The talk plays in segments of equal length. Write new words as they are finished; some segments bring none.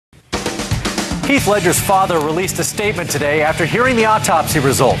Heath Ledger's father released a statement today after hearing the autopsy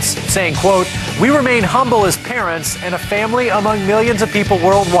results, saying, quote, "We remain humble as parents and a family among millions of people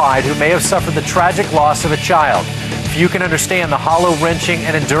worldwide who may have suffered the tragic loss of a child. Few can understand the hollow, wrenching,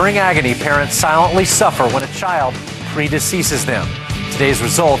 and enduring agony parents silently suffer when a child predeceases them. Today's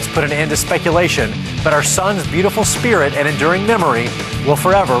results put an end to speculation, but our son's beautiful spirit and enduring memory will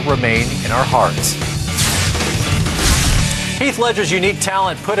forever remain in our hearts." Heath Ledger's unique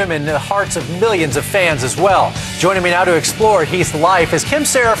talent put him in the hearts of millions of fans as well. Joining me now to explore Heath's life is Kim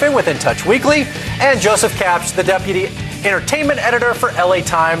Seraphin with In Touch Weekly and Joseph Kapsch, the deputy entertainment editor for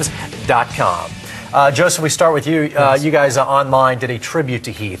LATimes.com. Joseph, we start with you. Yes. You guys online did a tribute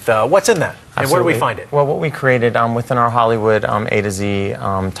to Heath. What's in that? And where do we find it? Well, what we created within our Hollywood A to Z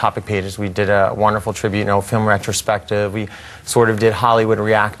topic pages, we did a wonderful tribute, film retrospective. We sort of did Hollywood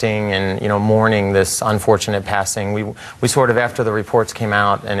reacting and, mourning this unfortunate passing. We sort of, after the reports came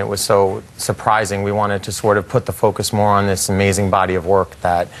out and it was so surprising, we wanted to sort of put the focus more on this amazing body of work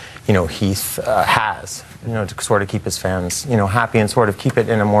that, Heath has, to sort of keep his fans, happy and sort of keep it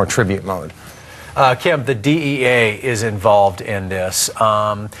in a more tribute mode. Kim, the DEA is involved in this.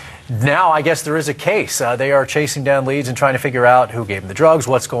 Now, I guess there is a case. They are chasing down leads and trying to figure out who gave them the drugs,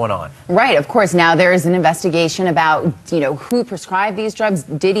 what's going on. Right, of course. Now there is an investigation about, who prescribed these drugs.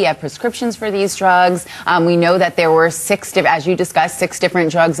 Did he have prescriptions for these drugs? We know that there were as you discussed, 6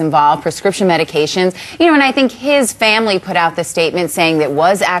 different drugs involved, prescription medications. And I think his family put out the statement saying that it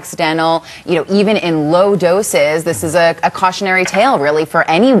was accidental, even in low doses. This is a cautionary tale, really, for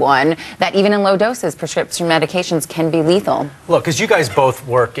anyone, that even in low doses, prescription medications can be lethal. Look, because you guys both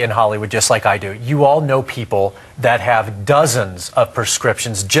work in Hollywood just like I do. You all know people that have dozens of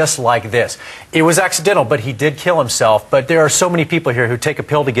prescriptions just like this. It was accidental, but he did kill himself. But there are so many people here who take a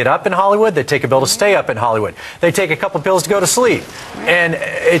pill to get up in Hollywood. They take a pill to stay up in Hollywood. They take a couple pills to go to sleep. And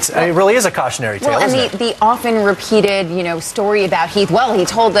it really is a cautionary tale, isn't it? The often repeated, story about Heath. Well, he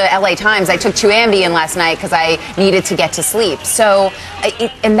told the LA Times, "I took 2 Ambien last night because I needed to get to sleep." So,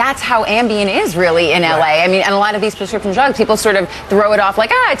 and that's how Ambien is really in LA. Right. I mean, and a lot of these prescription drugs, people sort of throw it off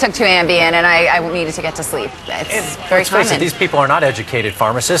like, I took 2 Ambien and I needed to get to sleep. It's very common. Let's face it, these people are not educated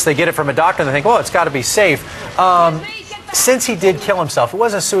pharmacists. They get it from a doctor and they think, well, it's got to be safe. Since he did kill himself, it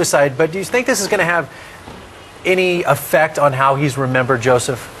wasn't suicide, but do you think this is going to have any effect on how he's remembered,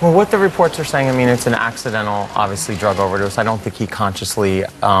 Joseph? Well, what the reports are saying, it's an accidental, obviously, drug overdose. I don't think he consciously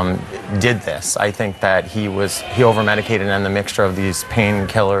did this. I think that he over-medicated, and the mixture of these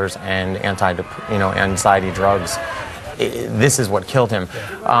painkillers and anxiety drugs, this is what killed him.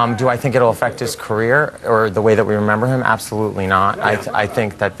 Do I think it'll affect his career or the way that we remember him? Absolutely not. I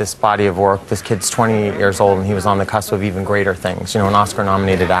think that this body of work, this kid's 28 years old and he was on the cusp of even greater things. An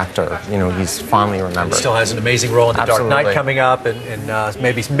Oscar-nominated actor. He's fondly remembered. He still has an amazing role in The Dark Knight coming up and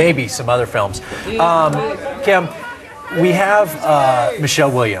maybe some other films. Kim, we have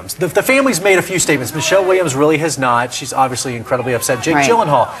Michelle Williams. The family's made a few statements. Michelle Williams really has not. She's obviously incredibly upset. Jake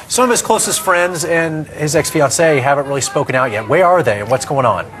Gyllenhaal, some of his closest friends and his ex-fiancée haven't really spoken out yet. Where are they and what's going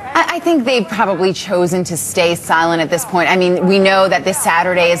on? I think they've probably chosen to stay silent at this point. We know that this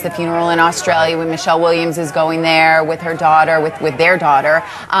Saturday is the funeral in Australia when Michelle Williams is going there with her daughter, with their daughter.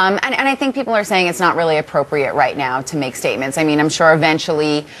 And I think people are saying it's not really appropriate right now to make statements. I'm sure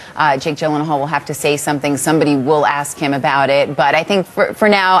eventually Jake Gyllenhaal will have to say something. Somebody will ask him about it. But I think for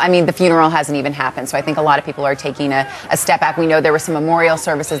now, the funeral hasn't even happened. So I think a lot of people are taking a step back. We know there were some memorial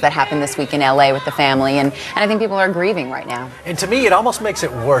services that happened this week in LA with the family. And I think people are grieving right now. And to me, it almost makes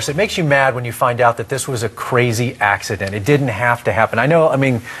it worse. It makes you mad when you find out that this was a crazy accident. It didn't have to happen. I know,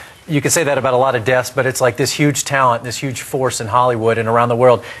 you can say that about a lot of deaths, but it's like this huge talent, this huge force in Hollywood and around the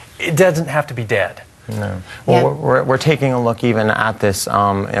world. It doesn't have to be dead. No. Well, we're taking a look even at this,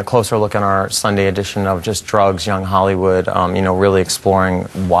 a closer look in our Sunday edition of Just Drugs, Young Hollywood, really exploring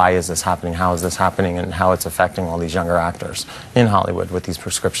why is this happening, how is this happening, and how it's affecting all these younger actors in Hollywood with these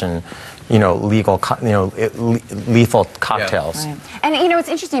prescription, lethal cocktails. Yeah. Right. And, it's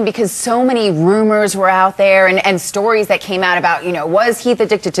interesting because so many rumors were out there and stories that came out about, was Heath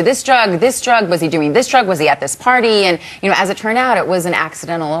addicted to this drug, was he doing this drug, was he at this party? And, as it turned out, it was an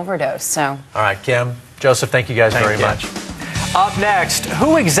accidental overdose. So. All right, Kim, Joseph, thank you guys very much. Up next,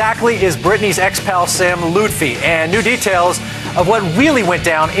 who exactly is Britney's ex-pal Sam Lutfi? And new details of what really went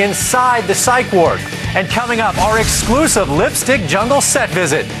down inside the psych ward. And coming up, our exclusive Lipstick Jungle set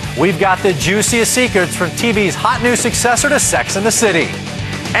visit. We've got the juiciest secrets from TV's hot new successor to Sex and the City.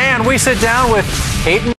 And we sit down with Kate